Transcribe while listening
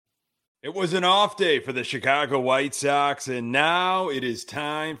It was an off day for the Chicago White Sox, and now it is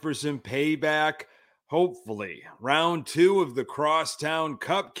time for some payback. Hopefully, round two of the Crosstown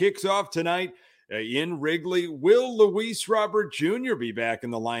Cup kicks off tonight in Wrigley. Will Luis Robert Jr. be back in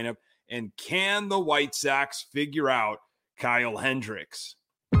the lineup? And can the White Sox figure out Kyle Hendriks?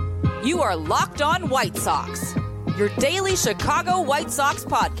 You are Locked On White Sox, your daily Chicago White Sox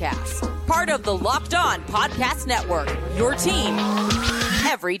podcast. Part of the Locked On Podcast Network, your team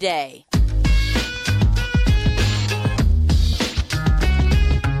every day.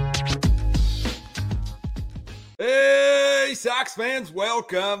 Hey, Sox fans,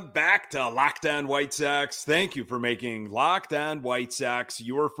 welcome back to Locked On White Sox. Thank you for making Locked On White Sox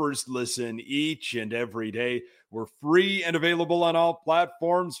your first listen each and every day. We're free and available on all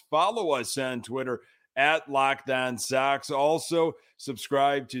platforms. Follow us on Twitter at Locked On Sox. Also,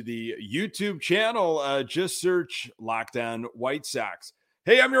 subscribe to the YouTube channel. Just search Locked On White Sox.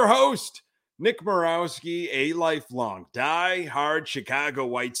 Hey, I'm your host, Nick Morawski, a lifelong die-hard Chicago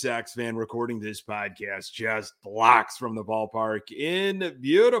White Sox fan, recording this podcast just blocks from the ballpark in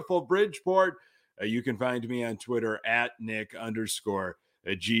beautiful Bridgeport. You can find me on Twitter at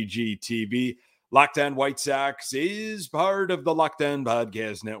Nick_GGTV. Locked On White Sox is part of the Locked On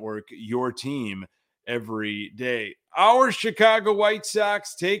Podcast Network, your team every day. Our Chicago White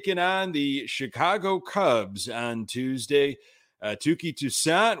Sox taking on the Chicago Cubs on Tuesday. Touki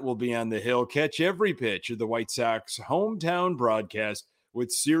Toussaint will be on the hill. Catch every pitch of the White Sox hometown broadcast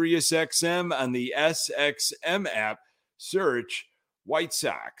with SiriusXM on the SXM app. Search White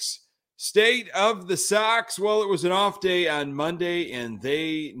Sox. State of the Sox. Well, it was an off day on Monday, and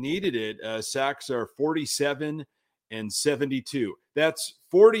they needed it. Sox are 47-72. That's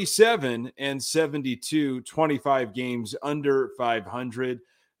 47-72, 25 games under 500.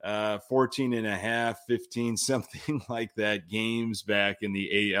 14 and a half, 15, something like that games back in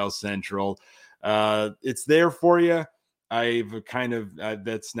the AL Central. It's there for you. I've kind of,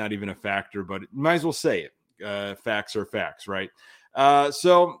 that's not even a factor, but might as well say it. Facts are facts, right?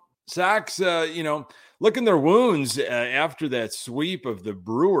 So Sox, licking their wounds after that sweep of the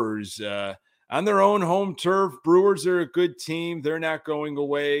Brewers on their own home turf. Brewers are a good team. They're not going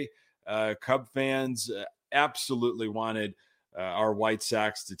away. Cub fans absolutely wanted our White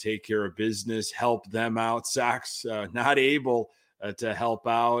Sox to take care of business, help them out. Sox not able to help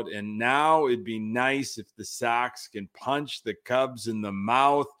out. And now it'd be nice if the Sox can punch the Cubs in the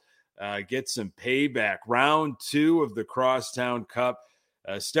mouth, get some payback. Round two of the Crosstown Cup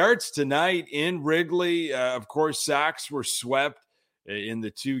starts tonight in Wrigley. Of course, Sox were swept in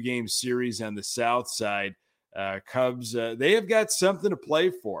the two-game series on the south side. Cubs, they have got something to play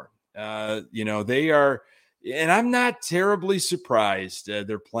for. They are. And I'm not terribly surprised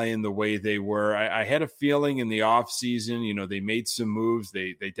they're playing the way they were. I had a feeling in the offseason, they made some moves.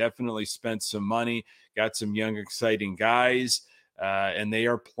 They definitely spent some money, got some young, exciting guys, and they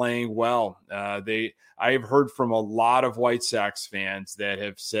are playing well. I have heard from a lot of White Sox fans that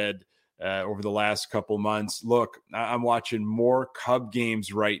have said over the last couple months, look, I'm watching more Cub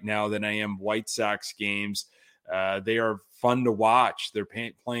games right now than I am White Sox games. They are fun to watch. They're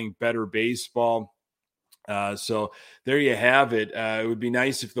playing better baseball. So there you have it. It would be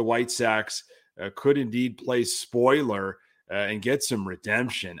nice if the White Sox could indeed play spoiler and get some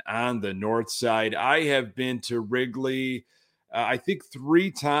redemption on the north side. I have been to Wrigley, I think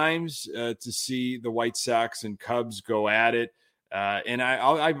 3 times to see the White Sox and Cubs go at it. And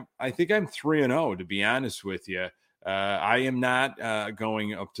I think I'm 3-0, to be honest with you. I am not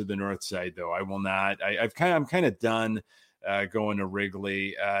going up to the north side, though. I will not. I'm kind of done. Going to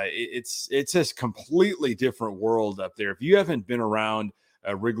Wrigley. It's a completely different world up there. If you haven't been around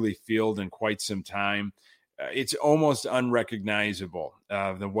Wrigley Field in quite some time, it's almost unrecognizable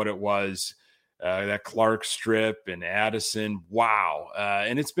than what it was. That Clark Strip and Addison. Wow.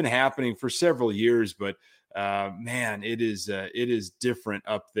 And it's been happening for several years, but man, it is different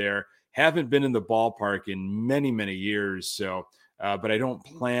up there. Haven't been in the ballpark in many, many years. So, but I don't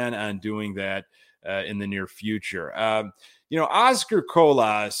plan on doing that in the near future. Oscar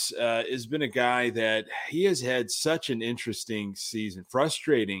Colas has been a guy that he has had such an interesting season,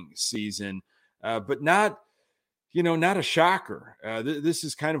 frustrating season, but not a shocker. This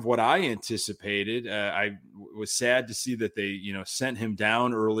is kind of what I anticipated. I was sad to see that they, sent him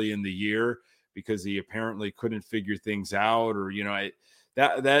down early in the year because he apparently couldn't figure things out, or,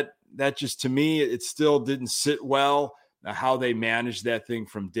 that just, to me, it still didn't sit well. How they managed that thing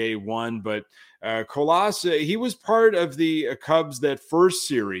from day one. But Colas, he was part of the Cubs that first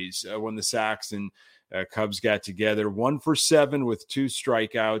series when the Sox and Cubs got together, 1 for 7 with 2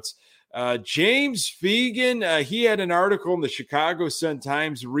 strikeouts. James Fegan, he had an article in the Chicago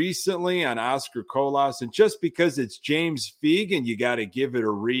Sun-Times recently on Oscar Colas, and just because it's James Fegan, you got to give it a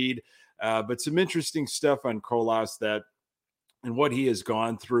read. But some interesting stuff on Colas and what he has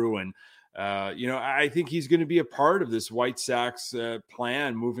gone through. And, I think he's going to be a part of this White Sox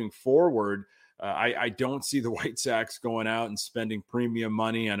plan moving forward. I don't see the White Sox going out and spending premium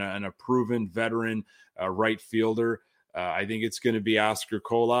money on a proven veteran right fielder. I think it's going to be Oscar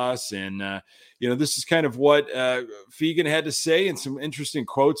Colas. And, this is kind of what Fegan had to say, and some interesting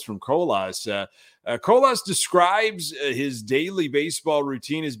quotes from Colas. Colas describes his daily baseball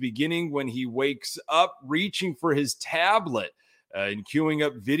routine as beginning when he wakes up, reaching for his tablet and queuing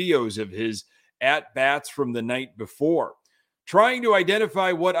up videos of his at-bats from the night before. Trying to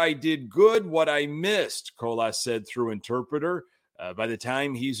identify what I did good, what I missed, Colas said through interpreter. By the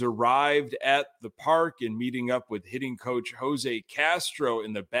time he's arrived at the park and meeting up with hitting coach Jose Castro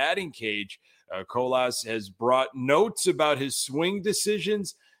in the batting cage, Colas has brought notes about his swing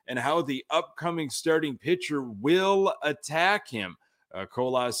decisions and how the upcoming starting pitcher will attack him.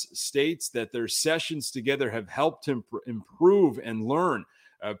 Colas states that their sessions together have helped him improve and learn.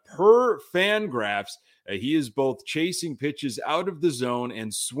 Per Fangraphs, he is both chasing pitches out of the zone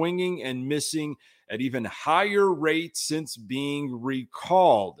and swinging and missing at even higher rates since being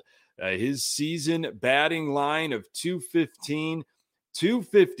recalled. His season batting line of 215,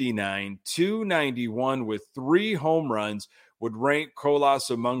 259, 291 with 3 home runs would rank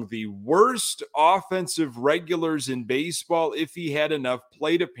Colas among the worst offensive regulars in baseball if he had enough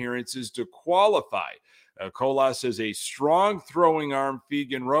plate appearances to qualify. Colas has a strong throwing arm,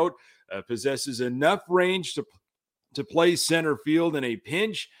 Fegan wrote, possesses enough range to play center field in a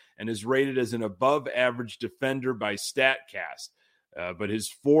pinch, and is rated as an above-average defender by StatCast. But his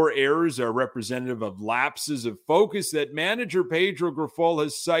 4 errors are representative of lapses of focus that manager Pedro Grifol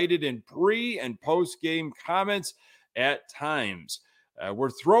has cited in pre- and post-game comments at times. We're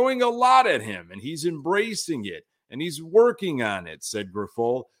throwing a lot at him, and he's embracing it, and he's working on it, said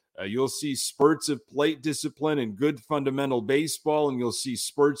Grifol. You'll see spurts of plate discipline and good fundamental baseball, and you'll see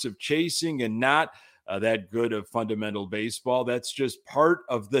spurts of chasing and not that good of fundamental baseball. That's just part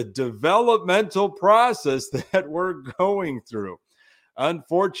of the developmental process that we're going through.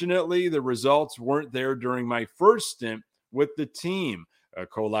 Unfortunately, the results weren't there during my first stint with the team,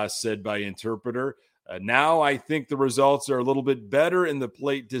 Colas said by interpreter. Now I think the results are a little bit better in the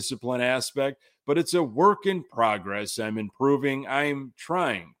plate discipline aspect, but it's a work in progress. I'm improving. I'm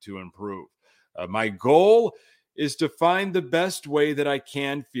trying to improve. My goal is to find the best way that I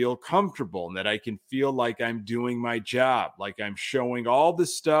can feel comfortable and that I can feel like I'm doing my job, like I'm showing all the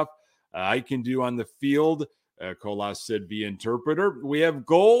stuff I can do on the field, Colas said via interpreter. We have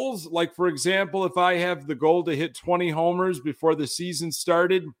goals, like, for example, if I have the goal to hit 20 homers before the season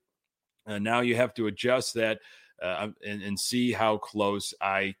started, now you have to adjust that and see how close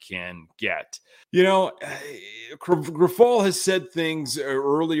I can get. Grifol has said things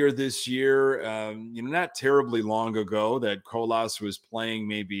earlier this year, not terribly long ago, that Colas was playing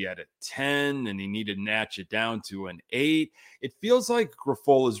maybe at a 10 and he needed to notch it down to an 8. It feels like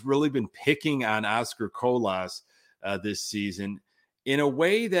Grifol has really been picking on Oscar Colas this season in a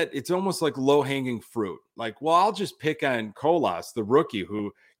way that it's almost like low-hanging fruit. Like, well, I'll just pick on Colas, the rookie,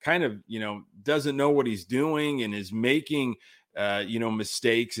 who kind of, doesn't know what he's doing and is making,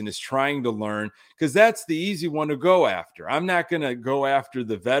 mistakes and is trying to learn, because that's the easy one to go after. I'm not going to go after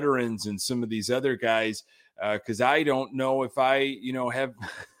the veterans and some of these other guys because I don't know if I,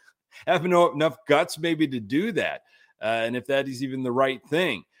 have enough guts maybe to do that. And if that is even the right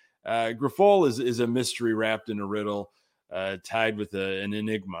thing. Grifol is a mystery wrapped in a riddle, tied with an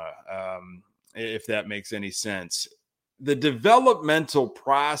enigma, if that makes any sense. The developmental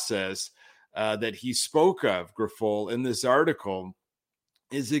process that he spoke of, Grifol, in this article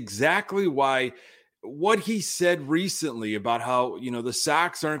is exactly why what he said recently about how, the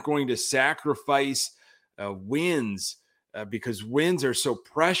Sox aren't going to sacrifice wins because wins are so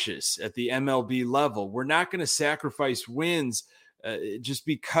precious at the MLB level. We're not going to sacrifice wins just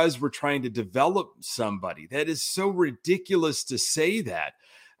because we're trying to develop somebody. That is so ridiculous to say that.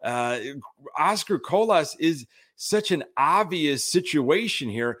 Oscar Colas is such an obvious situation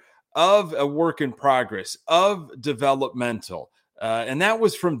here of a work in progress, of developmental. And that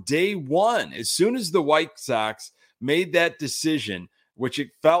was from day one. As soon as the White Sox made that decision, which it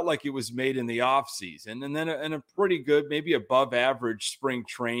felt like it was made in the offseason, and then in a pretty good, maybe above average spring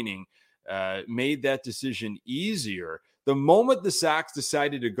training, made that decision easier. The moment the Sox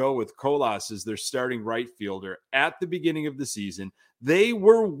decided to go with Colas as their starting right fielder at the beginning of the season, they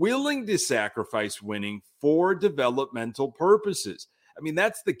were willing to sacrifice winning for developmental purposes. I mean,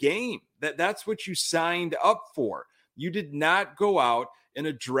 that's the game. That's what you signed up for. You did not go out and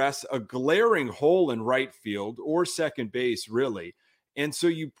address a glaring hole in right field or second base, really. And so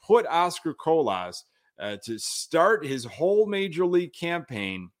you put Oscar Colas to start his whole major league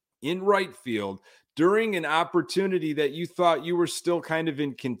campaign in right field during an opportunity that you thought you were still kind of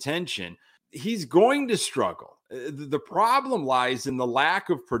in contention. He's going to struggle. The problem lies in the lack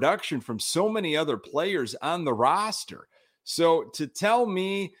of production from so many other players on the roster. So to tell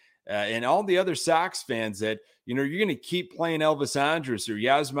me and all the other Sox fans that, you're going to keep playing Elvis Andrus or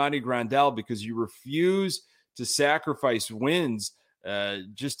Yasmani Grandal because you refuse to sacrifice wins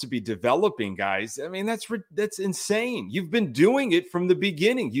just to be developing guys. I mean, that's insane. You've been doing it from the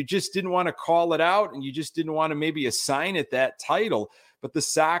beginning. You just didn't want to call it out, and you just didn't want to maybe assign it that title. But the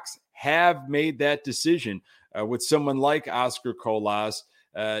Sox have made that decision with someone like Oscar Colas,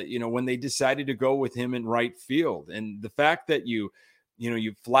 when they decided to go with him in right field. And the fact that you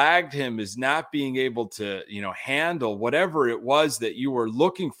flagged him as not being able to, handle whatever it was that you were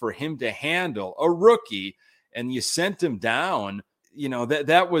looking for him to handle, a rookie, and you sent him down,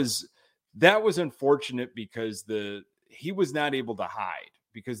 that was unfortunate because he was not able to hide,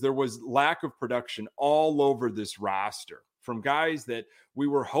 because there was lack of production all over this roster from guys that we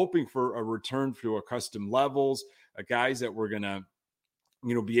were hoping for a return to accustomed levels, guys that were going to,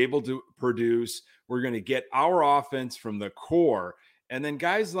 be able to produce. We're going to get our offense from the core. And then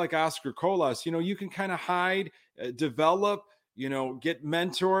guys like Oscar Colas, you can kind of hide, develop, get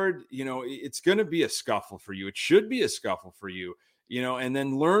mentored. It's going to be a scuffle for you. It should be a scuffle for you, and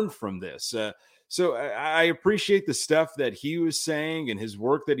then learn from this. So I appreciate the stuff that he was saying and his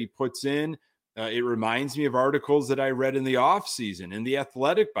work that he puts in. It reminds me of articles that I read in the offseason in The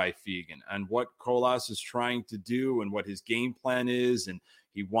Athletic by Fegan on what Colas is trying to do and what his game plan is. And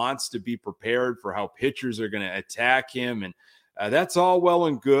he wants to be prepared for how pitchers are going to attack him. And that's all well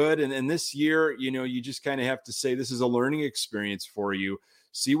and good. And this year, you just kind of have to say this is a learning experience for you.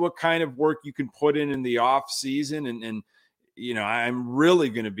 See what kind of work you can put in the off season. And I'm really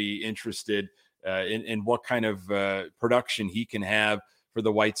going to be interested in what kind of production he can have for the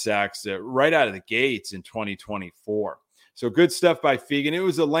White Sox right out of the gates in 2024. So good stuff by Fegan. It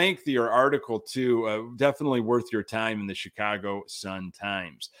was a lengthier article too, definitely worth your time in the Chicago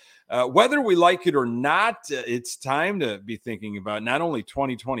Sun-Times. Whether we like it or not, it's time to be thinking about not only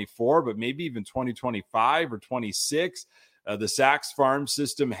 2024, but maybe even 2025 or 26. The Sox farm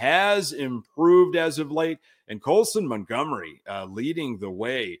system has improved as of late, and Colson Montgomery leading the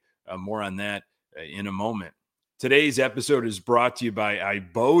way. More on that in a moment. Today's episode is brought to you by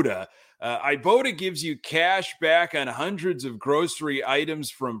Ibotta. Ibotta gives you cash back on hundreds of grocery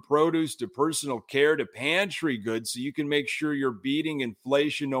items, from produce to personal care to pantry goods, so you can make sure you're beating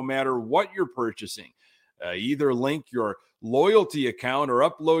inflation no matter what you're purchasing. Either link your loyalty account or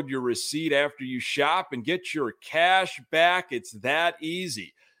upload your receipt after you shop and get your cash back. It's that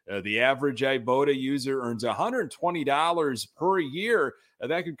easy. The average Ibotta user earns $120 per year.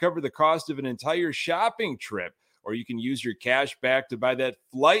 That could cover the cost of an entire shopping trip. Or you can use your cash back to buy that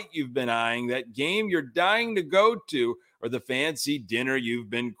flight you've been eyeing, that game you're dying to go to, or the fancy dinner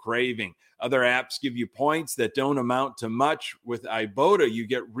you've been craving. Other apps give you points that don't amount to much. With Ibotta, you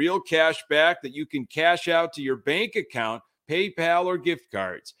get real cash back that you can cash out to your bank account, PayPal, or gift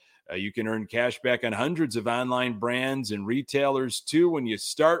cards. You can earn cash back on hundreds of online brands and retailers, too, when you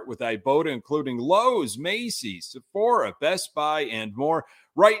start with Ibotta, including Lowe's, Macy's, Sephora, Best Buy, and more.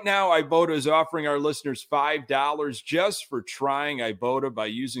 Right now, Ibotta is offering our listeners $5 just for trying Ibotta by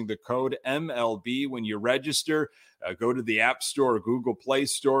using the code MLB when you register. Go to the App Store or Google Play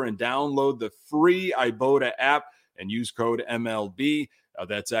Store and download the free Ibotta app and use code MLB.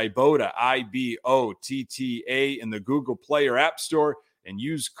 That's Ibotta, IBOTTA, in the Google Play or App Store, and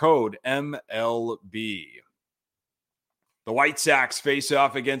use code MLB. The White Sox face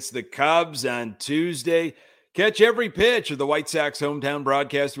off against the Cubs on Tuesday. Catch every pitch of the White Sox hometown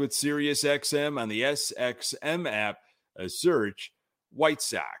broadcast with SiriusXM on the SXM app. Search White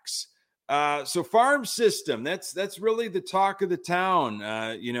Sox. So farm system, that's really the talk of the town,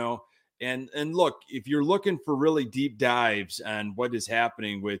 And look, if you're looking for really deep dives on what is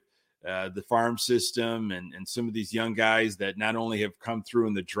happening with the farm system and some of these young guys that not only have come through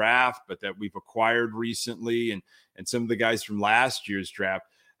in the draft, but that we've acquired recently, and some of the guys from last year's draft.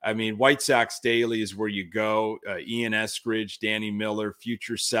 I mean, White Sox Daily is where you go. Ian Eskridge, Danny Miller,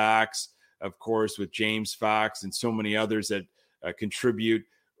 Future Sox, of course, with James Fox and so many others that contribute.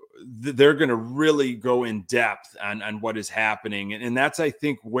 They're going to really go in depth on what is happening. And that's, I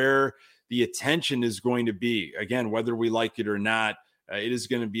think, where the attention is going to be. Again, whether we like it or not, it is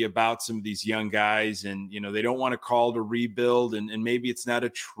going to be about some of these young guys, and they don't want to call it a rebuild, and maybe it's not a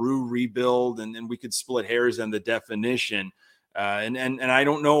true rebuild, and we could split hairs on the definition. And I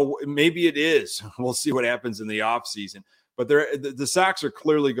don't know, maybe it is. We'll see what happens in the offseason. But the Sox are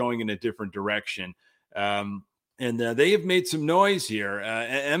clearly going in a different direction. And they have made some noise here.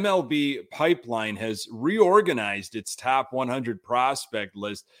 MLB Pipeline has reorganized its top 100 prospect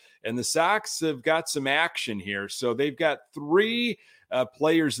list, and the Sox have got some action here. So they've got 3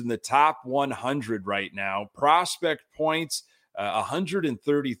 players in the top 100 right now. Prospect points,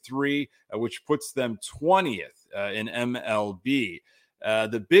 133, which puts them 20th in MLB.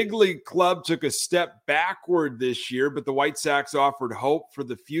 The big league club took a step backward this year, but the White Sox offered hope for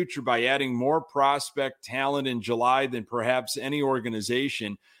the future by adding more prospect talent in July than perhaps any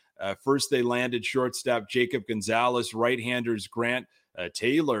organization. First, they landed shortstop Jacob Gonzalez, right-handers Grant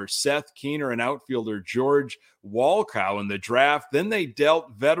Taylor, Seth Keener, and outfielder George Walkow in the draft. Then they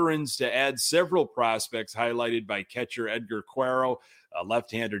dealt veterans to add several prospects highlighted by catcher Edgar Quero,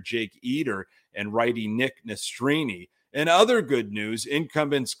 left-hander Jake Eder, and righty Nick Nastrini. And other good news,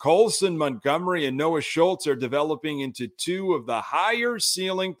 incumbents Colson Montgomery and Noah Schultz are developing into 2 of the higher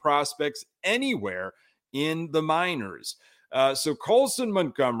ceiling prospects anywhere in the minors. So Colson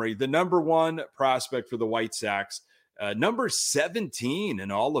Montgomery, the number 1 prospect for the White Sox, number 17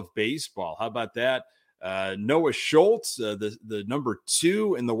 in all of baseball. How about that? Noah Schultz, the number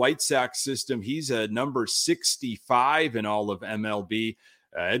 2 in the White Sox system. He's a number 65 in all of MLB.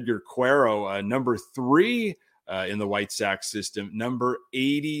 Edgar Quero, number 3 in the White Sox system, number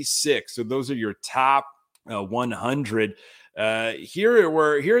 86. So those are your top 100. Here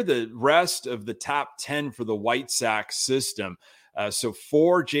are the rest of the top 10 for the White Sox system. So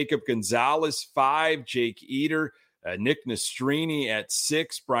 4, Jacob Gonzalez, 5, Jake Eder, Nick Nastrini at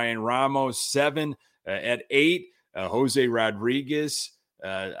 6, Brian Ramos 7, at 8, Jose Rodriguez.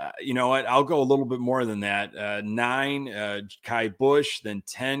 You know what? I'll go a little bit more than that. 9, Kai Bush, then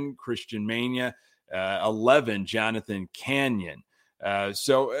 10, Christian Mania, 11, Jonathan Canyon.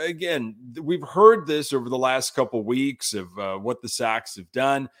 So again, we've heard this over the last couple weeks of what the Sox have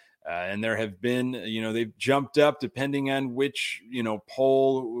done. And there have been, they've jumped up depending on which,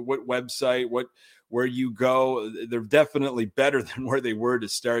 poll, what website, where you go. They're definitely better than where they were to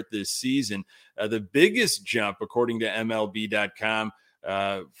start this season. The biggest jump, according to MLB.com,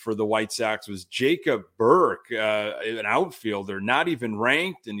 for the White Sox was Jacob Burke, an outfielder, not even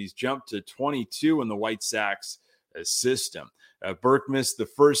ranked, and he's jumped to 22 in the White Sox system. Burke missed the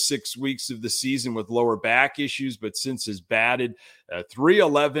first 6 weeks of the season with lower back issues, but since has batted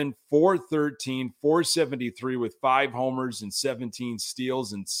 .311, .413, .473 with 5 homers and 17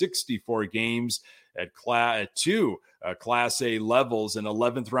 steals in 64 games at two Class A levels, an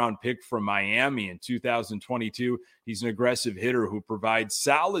 11th round pick from Miami in 2022. He's an aggressive hitter who provides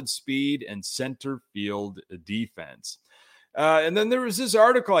solid speed and center field defense. And then there was this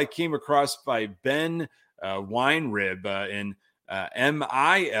article I came across by Ben Weinrib in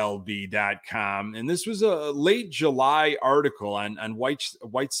MILB.com. And this was a late July article on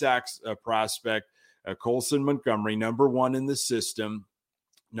White Sox prospect Colson Montgomery, number 1 in the system,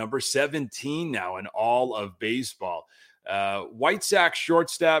 number 17 now in all of baseball. White Sox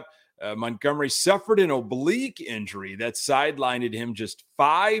shortstop Montgomery suffered an oblique injury that sidelined him just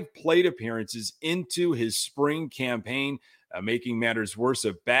 5 plate appearances into his spring campaign. Making matters worse,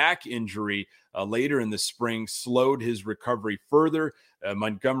 a back injury later in the spring slowed his recovery further.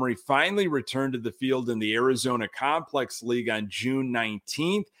 Montgomery finally returned to the field in the Arizona Complex League on June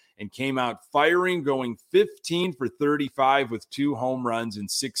 19th and came out firing, going 15 for 35 with 2 home runs and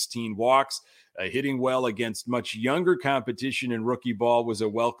 16 walks. Hitting well against much younger competition in rookie ball was a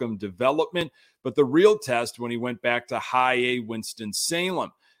welcome development, but the real test when he went back to high A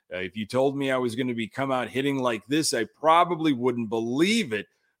Winston-Salem. If you told me I was going to come out hitting like this, I probably wouldn't believe it,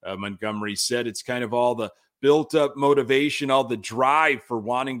 Montgomery said. It's kind of all the built-up motivation, all the drive for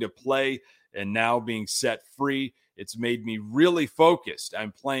wanting to play, and now being set free. It's made me really focused.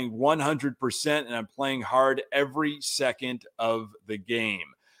 I'm playing 100%, and I'm playing hard every second of the game.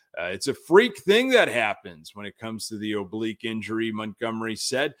 It's a freak thing that happens when it comes to the oblique injury, Montgomery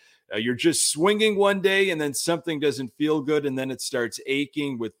said. You're just swinging one day and then something doesn't feel good and then it starts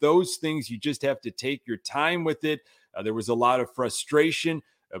aching. With those things, you just have to take your time with it. There was a lot of frustration,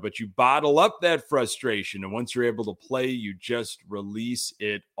 but you bottle up that frustration. And once you're able to play, you just release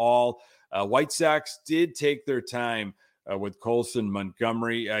it all. White Sox did take their time with Colson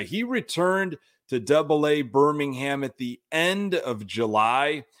Montgomery. He returned to Double-A Birmingham at the end of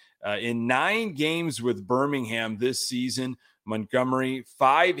July. In 9 games with Birmingham this season, Montgomery,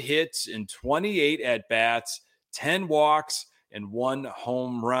 5 hits and 28 at-bats, 10 walks, and 1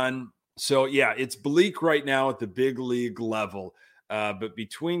 home run. So, yeah, it's bleak right now at the big league level. But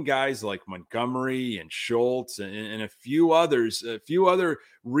between guys like Montgomery and Schultz and a few others, a few other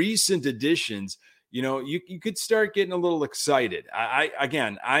recent additions, you could start getting a little excited. I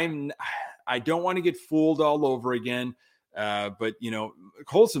don't want to get fooled all over again. But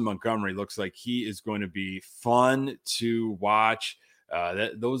Colson Montgomery looks like he is going to be fun to watch.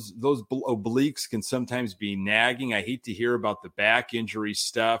 Those obliques can sometimes be nagging. I hate to hear about the back injury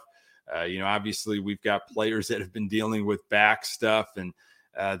stuff. Obviously we've got players that have been dealing with back stuff, and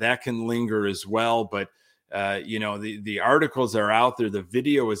that can linger as well. But the articles are out there. The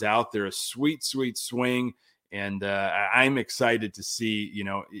video is out there, a sweet, sweet swing. And I'm excited to see,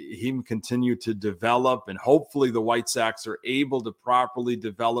 him continue to develop, and hopefully the White Sox are able to properly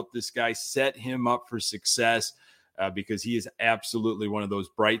develop this guy, set him up for success, because he is absolutely one of those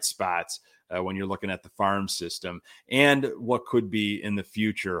bright spots when you're looking at the farm system and what could be in the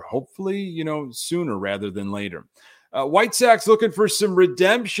future, hopefully, sooner rather than later. White Sox looking for some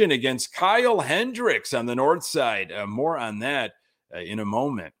redemption against Kyle Hendriks on the north side. More on that in a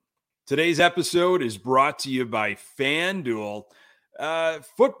moment. Today's episode is brought to you by FanDuel.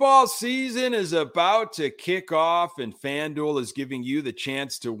 Football season is about to kick off, and FanDuel is giving you the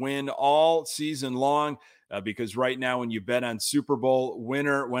chance to win all season long. Because right now, when you bet on a Super Bowl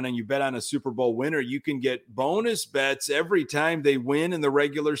winner, you can get bonus bets every time they win in the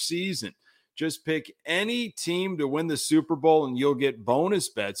regular season. Just pick any team to win the Super Bowl, and you'll get bonus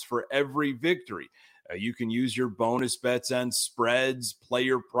bets for every victory. You can use your bonus bets on spreads,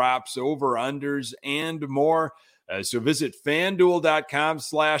 player props, over-unders, and more. So visit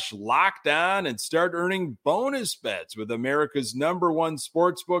FanDuel.com/lockedon and start earning bonus bets with America's #1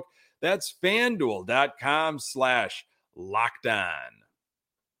 sportsbook. That's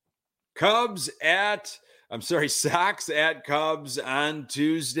FanDuel.com/lockedon. Sox at Cubs on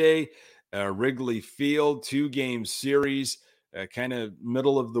Tuesday. Wrigley Field, 2-game series, kind of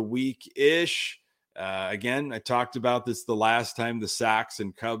middle of the week-ish. Again, I talked about this the last time the Sox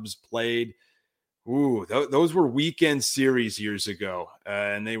and Cubs played. Those were weekend series years ago,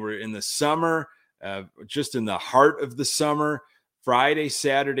 and they were in the summer, just in the heart of the summer, Friday,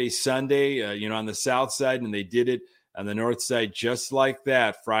 Saturday, Sunday, on the south side, and they did it on the north side just like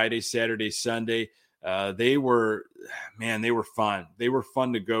that, Friday, Saturday, Sunday. They were fun. They were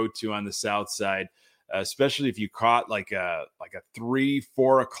fun to go to on the south side. Especially if you caught like a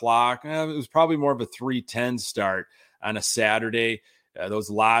 3-4 o'clock. It was probably more of a 3:10 start on a Saturday. Those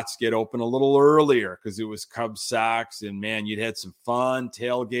lots get open a little earlier because it was Cubs Sox, and man, you'd had some fun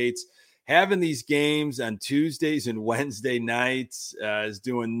tailgates. Having these games on Tuesdays and Wednesday nights is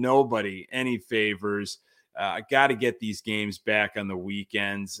doing nobody any favors. I got to get these games back on the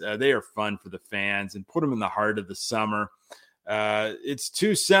weekends. They are fun for the fans, and put them in the heart of the summer. It's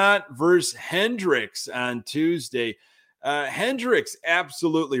Toussaint versus Hendriks on Tuesday. Hendriks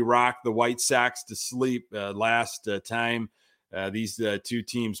absolutely rocked the White Sox to sleep last time these two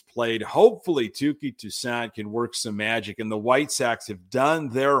teams played. Hopefully Touki Toussaint can work some magic, and the White Sox have done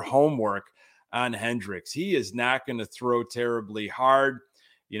their homework on Hendriks. He is not going to throw terribly hard.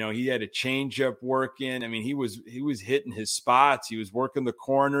 He had a changeup working. I mean, he was hitting his spots. He was working the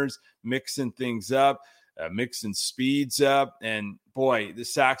corners, mixing things up. Mixing speeds up, and boy, the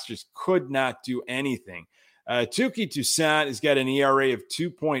Sox just could not do anything. Touki Toussaint has got an ERA of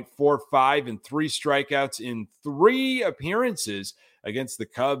 2.45 and 3 strikeouts in 3 appearances against the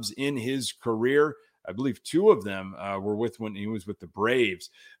Cubs in his career. I believe 2 of them were when he was with the Braves.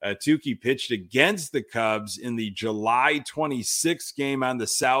 Touki pitched against the Cubs in the July 26th game on the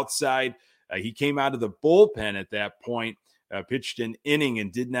south side. He came out of the bullpen at that point. Pitched an inning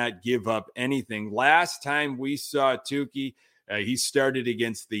and did not give up anything. Last time we saw Touki, he started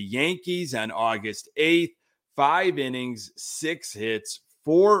against the Yankees on August 8th. 5 innings, 6 hits,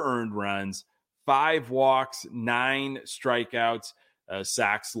 4 earned runs, 5 walks, 9 strikeouts.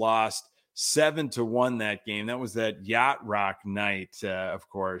 Sox lost 7-1 that game. That was that Yacht Rock night, of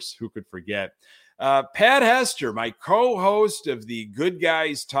course. Who could forget? Pat Hester, my co-host of the Good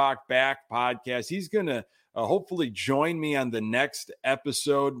Guys Talk Back podcast, he's going to hopefully join me on the next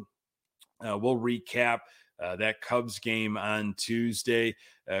episode. We'll recap that Cubs game on Tuesday.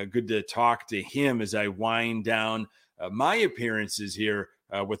 Good to talk to him as I wind down my appearances here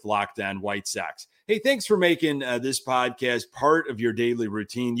with Locked On White Sox. Hey, thanks for making this podcast part of your daily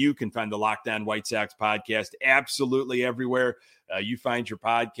routine. You can find the Locked On White Sox podcast absolutely everywhere. You find your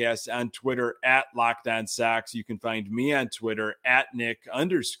podcasts on Twitter at Locked On Sox. You can find me on Twitter at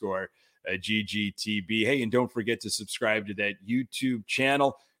Nick_GGTB. Hey, and don't forget to subscribe to that YouTube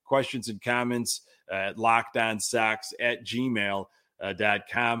channel. questions and comments at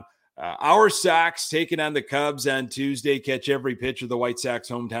lockedonsox@gmail.com. Our Sox taking on the Cubs on Tuesday. Catch every pitch of the White Sox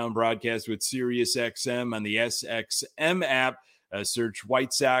hometown broadcast with SiriusXM on the SXM app. Search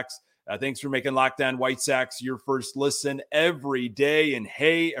White Sox. Thanks for making Locked On White Sox your first listen every day. And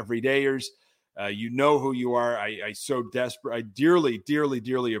hey, everydayers, you know who you are. I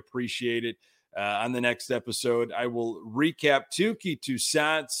dearly appreciate it. On the next episode, I will recap Touki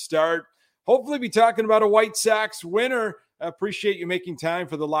Toussaint's start. Hopefully be talking about a White Sox winner. I appreciate you making time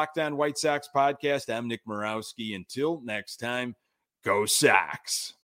for the Locked On White Sox podcast. I'm Nick Morawski. Until next time, go Sox.